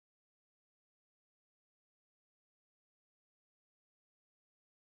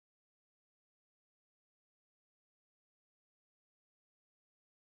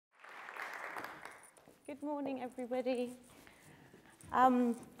Good morning, everybody.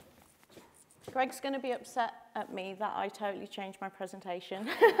 Greg's going to be upset at me that I totally changed my presentation.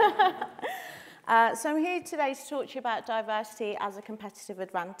 So I'm here today to talk to you about diversity as a competitive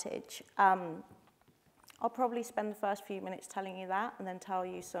advantage. I'll probably spend the first few minutes telling you that and then tell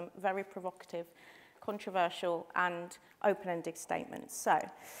you some very provocative, controversial and open-ended statements. So,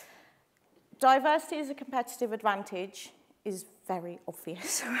 diversity as a competitive advantage is very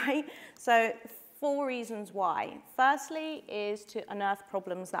obvious, right? So 4 reasons why. Firstly is to unearth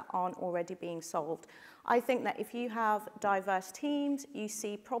problems that aren't already being solved. I think that if you have diverse teams, you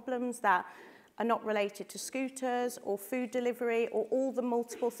see problems that are not related to scooters or food delivery or all the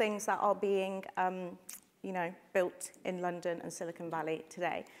multiple things that are being built in London and Silicon Valley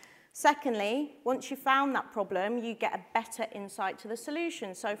today. Secondly, once you've found that problem, you get a better insight to the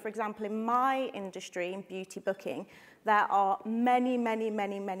solution. So, for example, in my industry, in beauty booking, there are many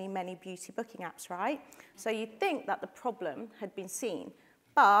beauty booking apps, right? So you'd think that the problem had been seen,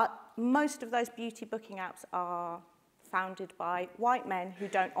 but most of those beauty booking apps are founded by white men who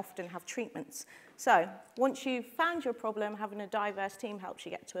don't often have treatments. So once you've found your problem, having a diverse team helps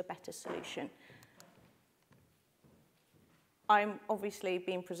you get to a better solution. I'm obviously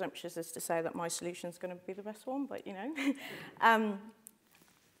being presumptuous as to say that my solution is going to be the best one, but you know.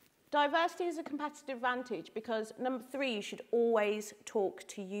 Diversity is a competitive advantage because, number 3, you should always talk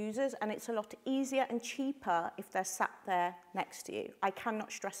to users, and it's a lot easier and cheaper if they're sat there next to you. I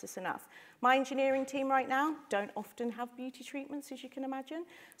cannot stress this enough. My engineering team right now don't often have beauty treatments, as you can imagine.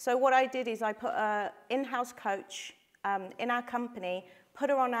 So what I did is I put an in-house coach in our company, put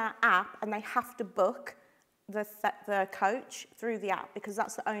her on our app, and they have to book the coach through the app because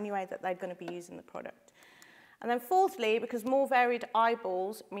that's the only way that they're going to be using the product. And then fourthly, because more varied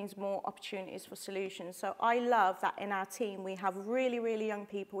eyeballs means more opportunities for solutions. So I love that in our team we have really young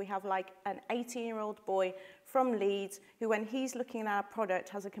people. We have like an 18-year-old boy from Leeds who, when he's looking at our product,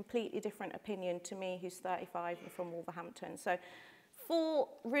 has a completely different opinion to me, who's 35 and from Wolverhampton. So 4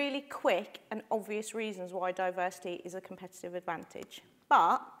 really quick and obvious reasons why diversity is a competitive advantage.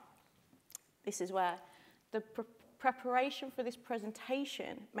 But this is where the preparation for this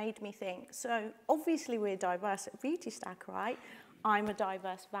presentation made me think, so obviously we're diverse at Beauty Stack, right? I'm a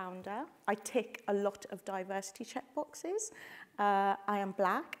diverse founder. I tick a lot of diversity checkboxes. I am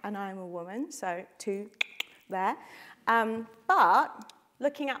black and I'm a woman, so 2 there. But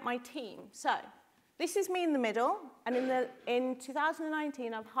looking at my team, so this is me in the middle, and in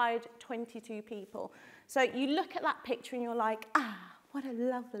 2019 I've hired 22 people. So you look at that picture and you're like, what a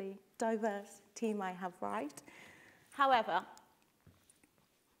lovely, diverse team I have, right? However,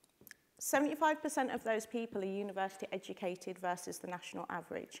 75% of those people are university educated versus the national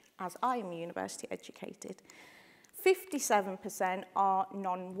average, as I am university educated. 57% are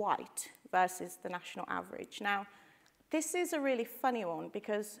non-white versus the national average. Now, this is a really funny one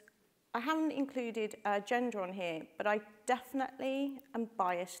because I haven't included gender on here, but I definitely am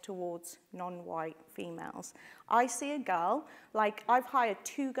biased towards non-white females. I see a girl, like I've hired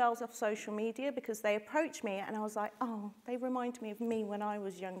 2 girls off social media because they approached me and I was like, oh, they remind me of me when I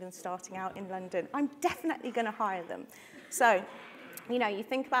was young and starting out in London. I'm definitely going to hire them. So, you know, you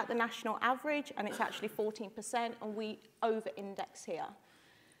think about the national average and it's actually 14% and we over-index here.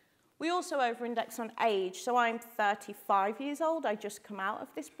 We also over-index on age, so I'm 35 years old. I just come out of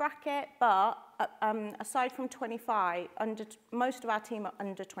this bracket, but aside from 25, most of our team are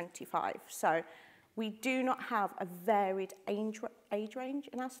under 25. So we do not have a varied age range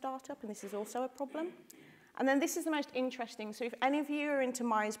in our startup, and this is also a problem. And then this is the most interesting. So if any of you are into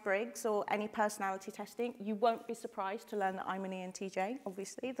Myers-Briggs or any personality testing, you won't be surprised to learn that I'm an ENTJ,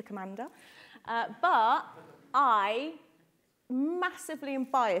 obviously, the commander. But I massively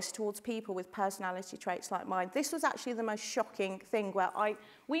biased towards people with personality traits like mine. This was actually the most shocking thing where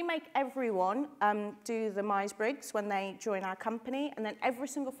we make everyone do the Myers-Briggs when they join our company, and then every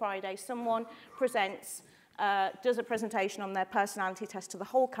single Friday someone presents, does a presentation on their personality test to the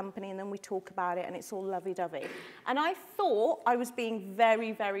whole company, and then we talk about it and it's all lovey-dovey. And I thought I was being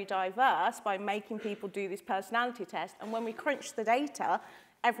very diverse by making people do this personality test, and when we crunched the data,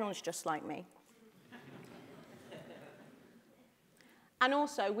 everyone's just like me. And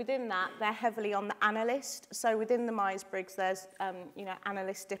also, within that, they're heavily on the analyst. So within the Myers-Briggs, there's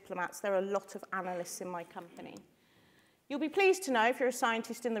analyst diplomats. There are a lot of analysts in my company. You'll be pleased to know, if you're a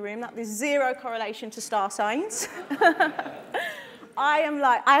scientist in the room, that there's 0 correlation to star signs. I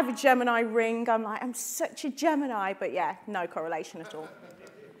have a Gemini ring. I'm such a Gemini. But yeah, no correlation at all.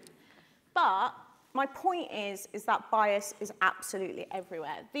 But my point is that bias is absolutely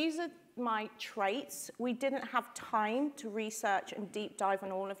everywhere. These are my traits, we didn't have time to research and deep dive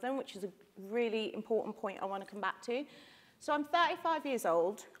on all of them, which is a really important point I want to come back to. So I'm 35 years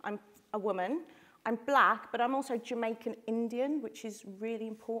old, I'm a woman, I'm black, but I'm also Jamaican Indian, which is really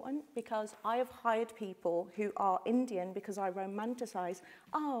important because I have hired people who are Indian because I romanticize,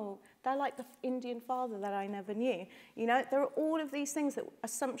 oh, they're like the Indian father that I never knew. You know, there are all of these things,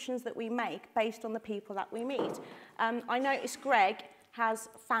 assumptions that we make based on the people that we meet. I noticed Greg has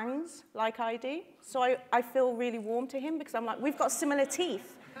fangs like I do, so I feel really warm to him because I'm like, we've got similar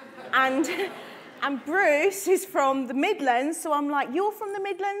teeth. And Bruce is from the Midlands, so I'm like, you're from the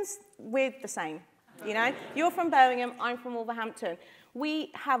Midlands, we're the same. You know, you're from Birmingham, I'm from Wolverhampton.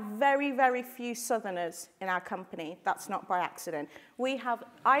 We have very, very few Southerners in our company. That's not by accident.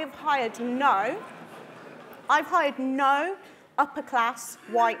 I've hired no upper class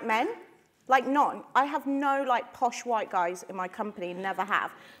white men, like none. I have no like posh white guys in my company, never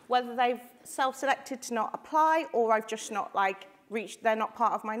have. Whether they've self-selected to not apply or I've just not like reached, they're not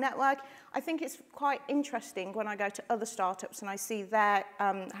part of my network. I think it's quite interesting when I go to other startups and I see their,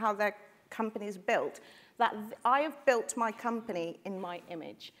 how their companies built, that I have built my company in my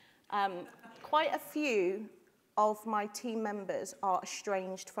image. Quite a few of my team members are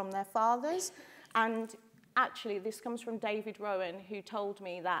estranged from their fathers, and actually this comes from David Rowan, who told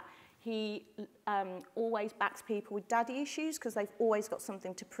me that he always backs people with daddy issues because they've always got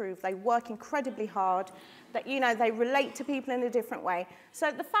something to prove. They work incredibly hard, that, you know, they relate to people in a different way.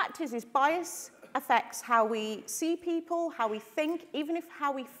 So the fact is bias affects how we see people, how we think, even if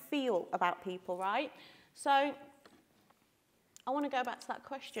how we feel about people, right? So I want to go back to that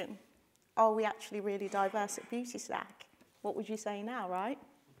question. Are we actually really diverse at Beauty Stack? What would you say now, right?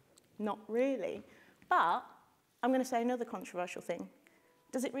 Not really. But I'm going to say another controversial thing.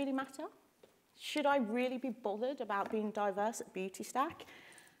 Does it really matter? Should I really be bothered about being diverse at Beauty Stack?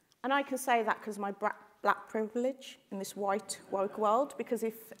 And I can say that because my black privilege in this white woke world, because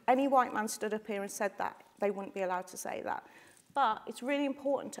if any white man stood up here and said that, they wouldn't be allowed to say that. But it's really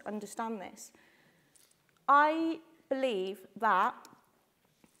important to understand this. I believe that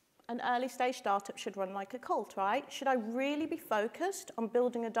an early stage startup should run like a cult, right? Should I really be focused on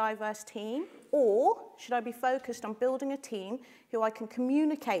building a diverse team, or should I be focused on building a team who I can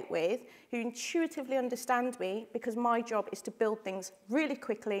communicate with, who intuitively understand me, because my job is to build things really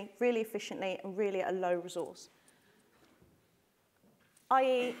quickly, really efficiently, and really at a low resource?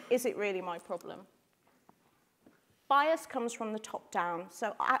 I.e., is it really my problem? Bias comes from the top down.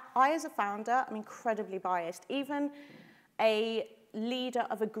 So I as a founder, I'm incredibly biased. Even a leader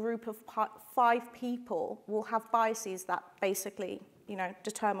of a group of 5 people will have biases that basically, you know,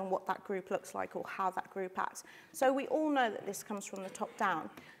 determine what that group looks like or how that group acts. So we all know that this comes from the top down.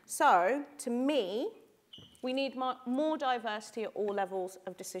 So to me, we need more diversity at all levels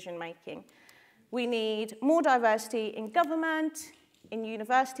of decision making. We need more diversity in government, in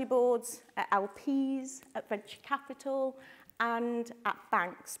university boards, at LPs, at venture capital, and at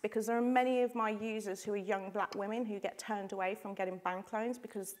banks, because there are many of my users who are young black women who get turned away from getting bank loans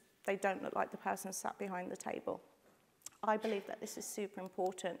because they don't look like the person sat behind the table. I believe that this is super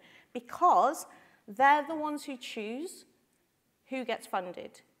important because they're the ones who choose who gets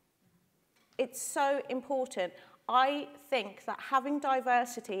funded. It's so important. I think that having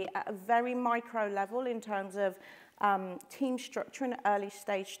diversity at a very micro level in terms of team structure in an early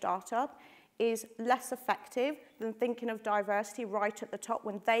stage startup is less effective than thinking of diversity right at the top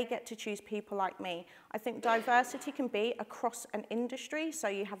when they get to choose people like me. I think diversity can be across an industry, so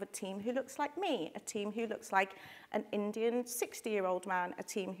you have a team who looks like me, a team who looks like an Indian 60-year-old man, a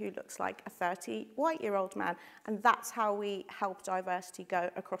team who looks like a 30 white-year-old man, and that's how we help diversity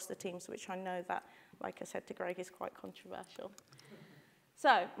go across the teams, which I know that, like I said to Greg, is quite controversial.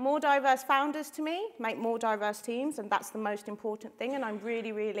 So, more diverse founders to me make more diverse teams, and that's the most important thing, and I'm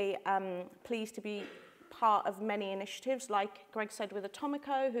really, really pleased to be part of many initiatives, like Greg said with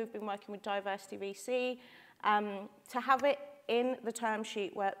Atomico, who've been working with Diversity VC, to have it in the term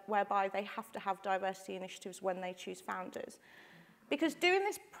sheet whereby they have to have diversity initiatives when they choose founders. Because doing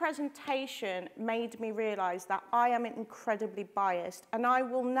this presentation made me realise that I am incredibly biased, and I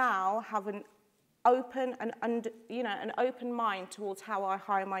will now have an open and an open mind towards how I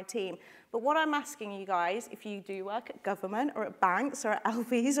hire my team. But what I'm asking you guys, if you do work at government or at banks or at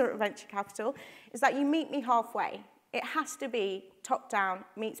LPs or at venture capital, is that you meet me halfway. It has to be top down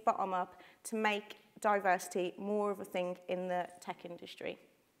meets bottom up to make diversity more of a thing in the tech industry.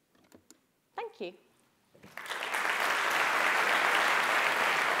 Thank you.